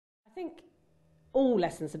think all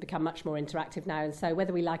lessons have become much more interactive now, and so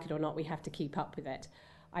whether we like it or not, we have to keep up with it.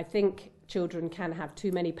 I think children can have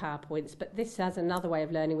too many PowerPoints, but this has another way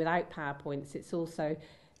of learning without PowerPoints.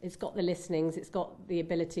 It's got the listenings, it's got the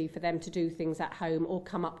ability for them to do things at home or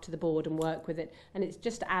come up to the board and work with it, and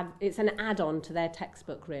it's an add-on to their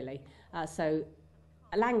textbook, really. So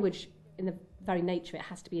a language, in the very nature, it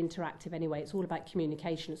has to be interactive anyway. It's all about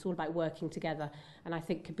communication, it's all about working together, and I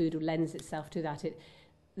think Kerboodle lends itself to that.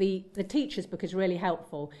 The teacher's book is really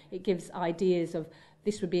helpful. It gives ideas of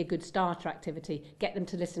this would be a good starter activity, get them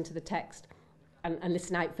to listen to the text and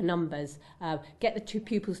listen out for numbers, get the two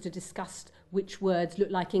pupils to discuss which words look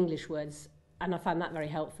like English words, and I found that very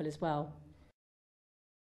helpful as well.